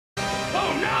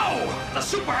Oh no! The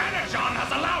Super Energon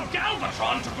has allowed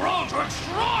Galvatron to grow to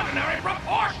extraordinary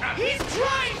proportions! He's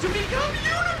trying to become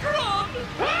Unicron!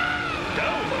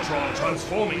 Galvatron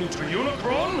transforming into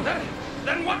Unicron?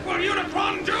 Then what will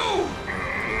Unicron do?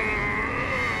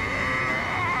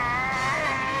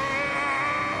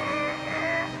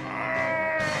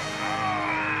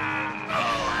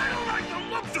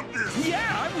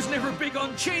 Yeah, I was never big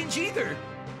on change either.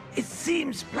 It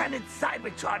seems planet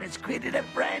Cybertron has created a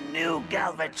brand new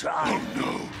Galvatron. Oh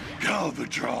no,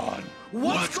 Galvatron!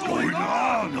 What's going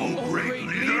on, oh great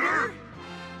leader?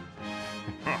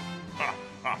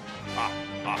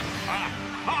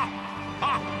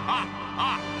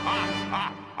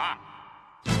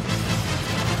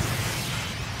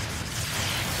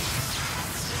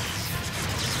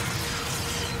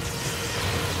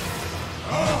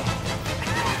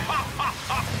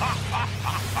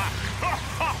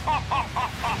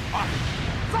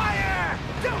 Fire!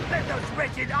 Don't let those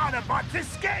wretched Autobots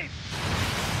escape!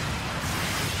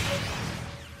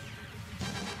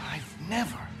 I've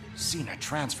never seen a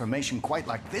transformation quite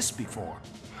like this before.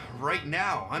 Right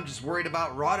now, I'm just worried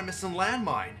about Rodimus and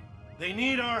Landmine. They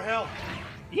need our help.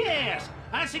 Yes,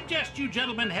 I suggest you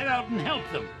gentlemen head out and help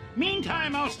them.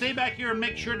 Meantime, I'll stay back here and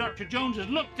make sure Dr. Jones is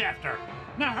looked after.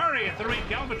 Now hurry, at the rate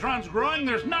Galvatron's growing,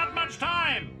 there's not much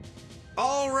time.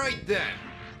 All right then.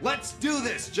 Let's do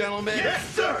this, gentlemen. Yes,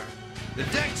 sir! The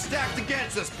deck's stacked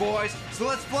against us, boys, so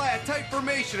let's fly a tight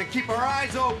formation and keep our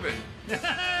eyes open.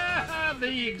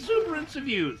 The exuberance of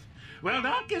youth. Well,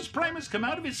 Doc, has Primus come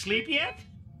out of his sleep yet?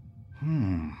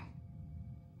 No,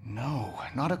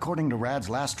 not according to Rad's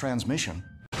last transmission.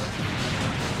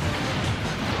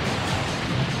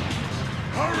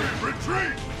 Hurry,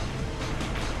 retreat!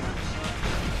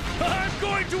 I'm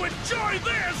going to enjoy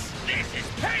this! This is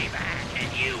payback,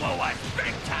 and you owe us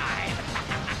big time!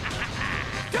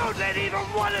 Don't let even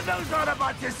one of those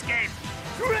Autobots escape!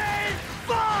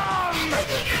 Transform!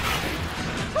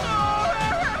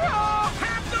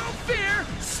 Have no fear!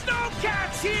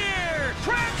 Snowcat's here!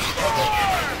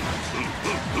 Transform!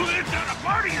 It's not a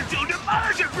party until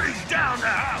Demolisher brings down the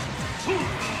house!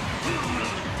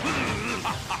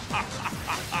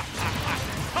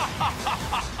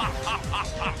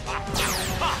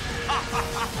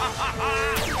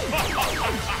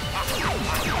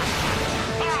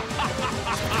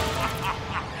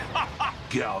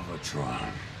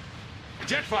 Galvatron.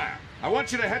 Jetfire, I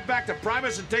want you to head back to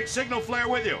Primus and take Signal Flare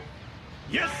with you.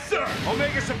 Yes, sir!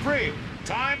 Omega Supreme,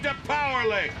 time to Power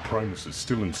Link! Primus is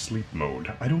still in sleep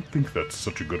mode. I don't think that's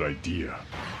such a good idea.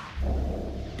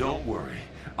 Don't worry.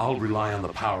 I'll rely on the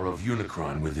power of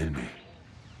Unicron within me.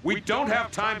 We don't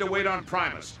have time to wait on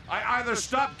Primus. I either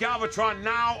stop Galvatron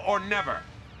now or never.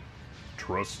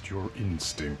 Trust your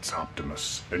instincts,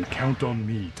 Optimus, and count on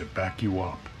me to back you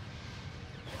up.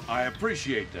 I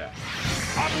appreciate that.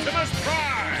 Optimus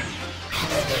Prime!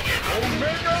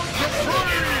 Omega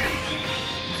Supreme!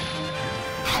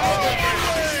 Power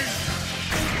Link!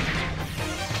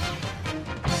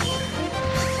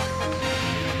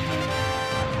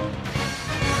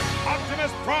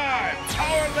 Optimus Prime!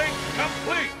 Power Link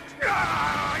complete!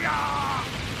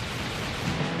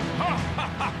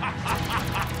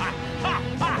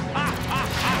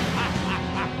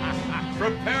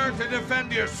 Prepare to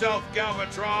defend yourself,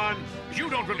 Galvatron! You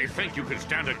don't really think you can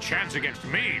stand a chance against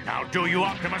me, now do you,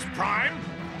 Optimus Prime?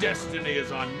 Destiny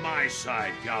is on my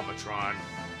side, Galvatron.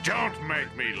 Don't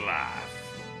make me laugh.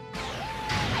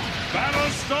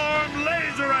 Battlestorm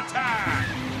laser attack!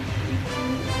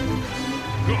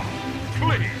 Oh,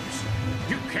 please.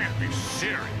 You can't be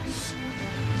serious.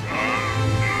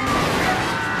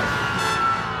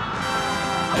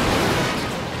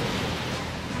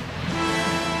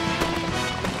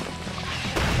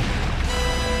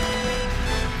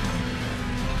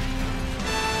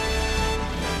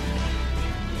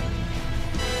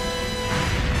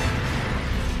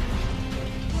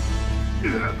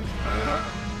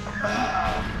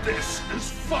 This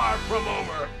is far from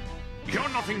over. You're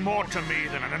nothing more to me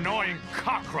than an annoying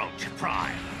cockroach,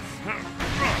 Prime.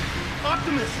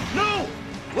 Optimus, no!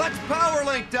 Let's Power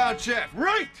Link, Downshift!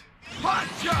 Right! Hot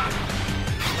shot!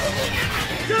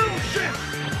 Doom shift!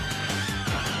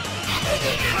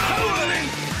 Power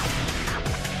Link!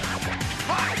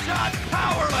 Hot shot,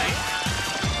 Power Link!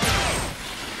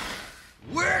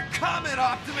 We're coming,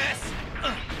 Optimus!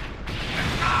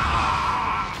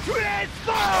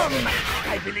 Transform!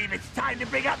 I believe it's time to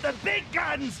bring out the big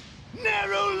guns!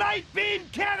 Narrow light beam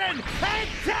cannon!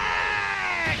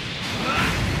 Attack!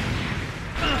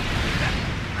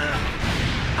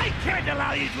 I can't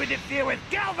allow you to interfere with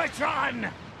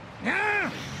Galvatron!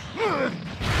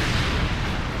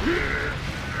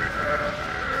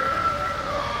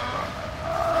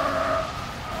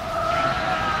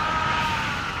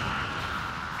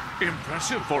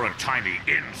 Impressive for a tiny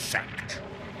insect.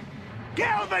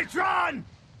 Galvatron!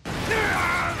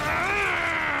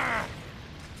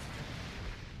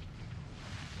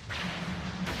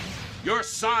 Your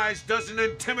size doesn't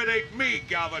intimidate me,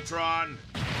 Galvatron.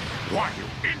 Why,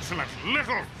 you insolent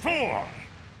little fool!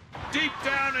 Deep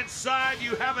down inside,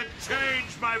 you haven't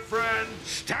changed, my friend.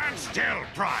 Stand still,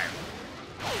 Prime!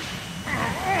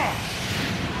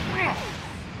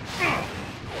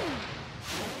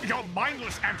 Your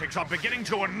mindless antics are beginning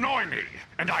to annoy me,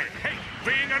 and I hate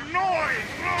being annoyed!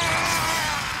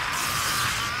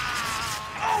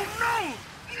 Oh, no!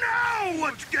 No!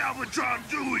 What's Galvatron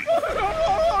doing?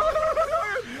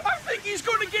 I think he's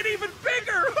going to get even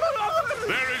bigger!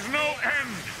 There is no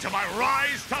end to my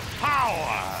rise to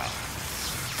power!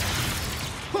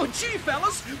 Oh, gee,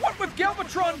 fellas, what with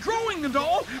Galvatron growing and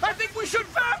all, I think we should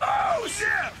vamoose!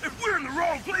 Yeah, if we're in the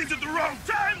wrong place at the wrong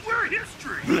time, we're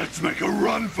history! Let's make a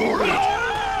run for it!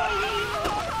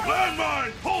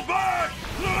 Landmine, pull back!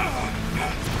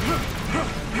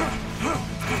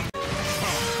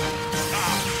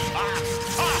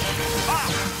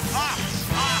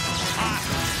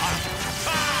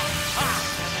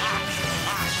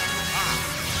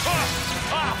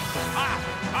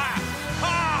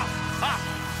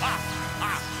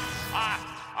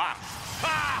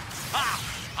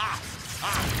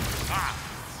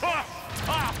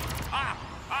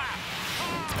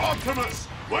 Optimus,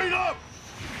 wait up!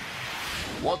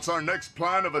 What's our next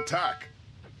plan of attack?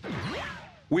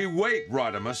 We wait,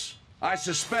 Rodimus. I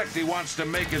suspect he wants to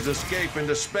make his escape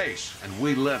into space, and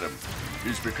we let him.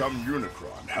 He's become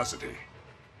Unicron, hasn't he?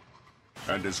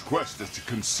 And his quest is to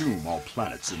consume all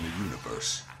planets in the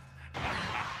universe.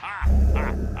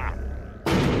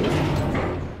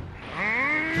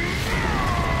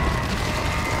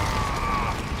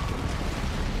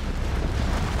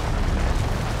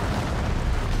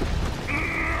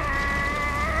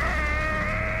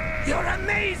 You're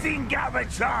amazing,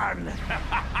 Galvatron!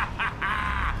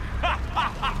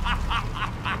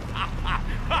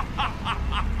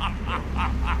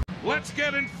 Let's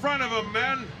get in front of him,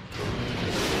 men!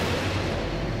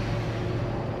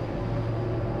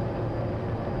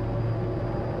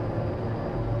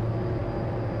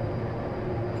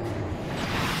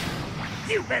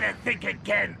 You better think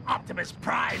again, Optimus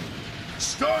Prime!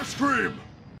 Starscream!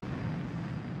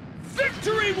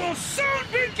 Victory will soon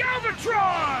be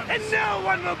Galvatron! And no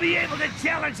one will be able to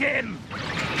challenge him!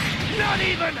 Not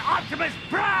even Optimus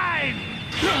Prime!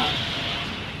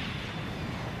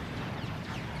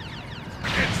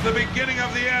 It's the beginning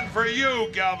of the end for you,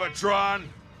 Galvatron!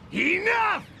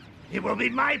 Enough! It will be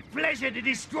my pleasure to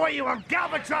destroy you on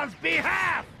Galvatron's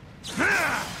behalf!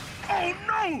 Oh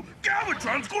no!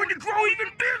 Galvatron's going to grow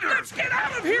even bigger! Let's get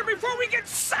out of here before we get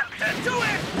sucked into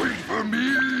it! Wait for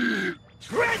me!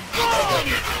 Transform!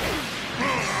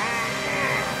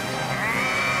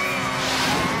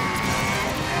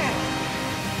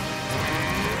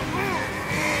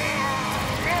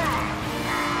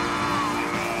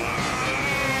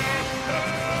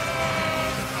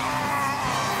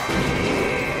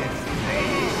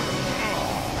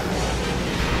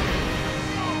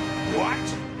 What?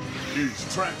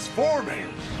 He's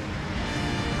transforming!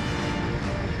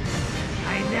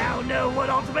 I now know what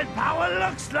ultimate power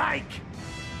looks like!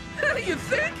 You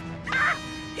think? Ah,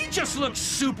 he just looks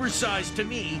supersized to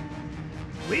me.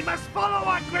 We must follow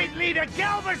our great leader,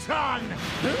 Galvatron!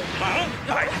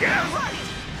 Right.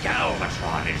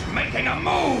 Galvatron is making a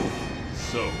move!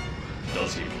 So,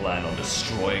 does he plan on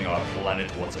destroying our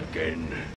planet once again?